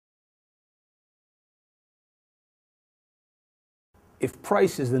If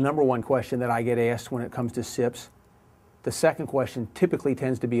price is the #1 question that I get asked when it comes to SIPs, the second question typically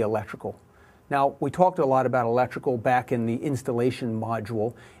tends to be electrical. Now, we talked a lot about electrical back in the installation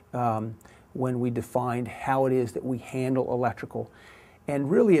module when we defined how it is that we handle electrical.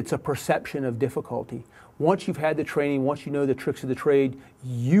 And really, it's a perception of difficulty. Once you've had the training, once you know the tricks of the trade,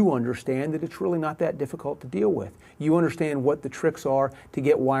 you understand that it's really not that difficult to deal with. You understand what the tricks are to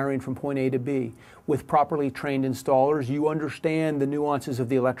get wiring from point A to B. With properly trained installers, you understand the nuances of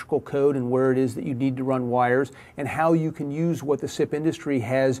the electrical code and where it is that you need to run wires and how you can use what the SIP industry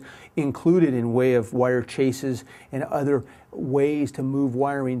has included in way of wire chases and other ways to move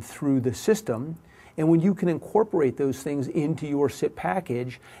wiring through the system. And when you can incorporate those things into your SIP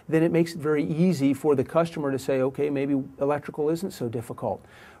package, then it makes it very easy for the customer to say, okay, maybe electrical isn't so difficult.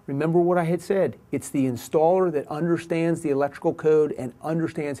 Remember what I had said, it's the installer that understands the electrical code and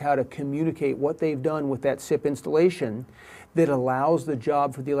understands how to communicate what they've done with that SIP installation that allows the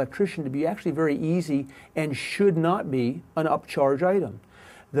job for the electrician to be actually very easy and should not be an upcharge item.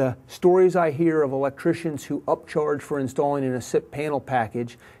 The stories I hear of electricians who upcharge for installing in a SIP panel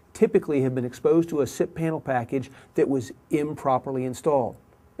package typically have been exposed to a SIP panel package that was improperly installed.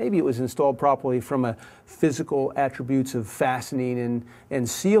 Maybe it was installed properly from a physical attributes of fastening and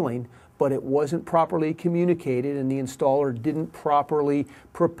sealing, but it wasn't properly communicated and the installer didn't properly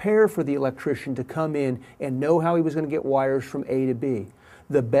prepare for the electrician to come in and know how he was going to get wires from A to B.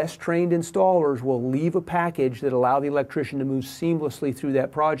 The best trained installers will leave a package that allow the electrician to move seamlessly through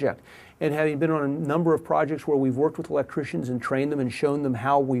that project. And having been on a number of projects where we've worked with electricians and trained them and shown them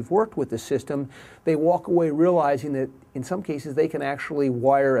how we've worked with the system, they walk away realizing that in some cases they can actually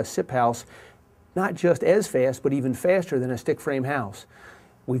wire a SIP house not just as fast, but even faster than a stick frame house.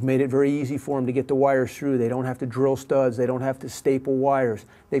 We've made it very easy for them to get the wires through. They don't have to drill studs. They don't have to staple wires.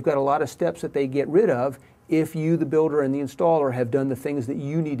 They've got a lot of steps that they get rid of if you, the builder and the installer, have done the things that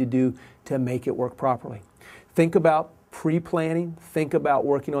you need to do to make it work properly. Think about pre-planning. Think about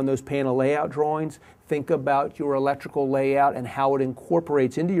working on those panel layout drawings. Think about your electrical layout and how it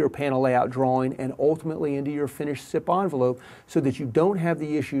incorporates into your panel layout drawing and ultimately into your finished SIP envelope so that you don't have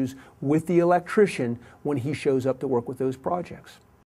the issues with the electrician when he shows up to work with those projects.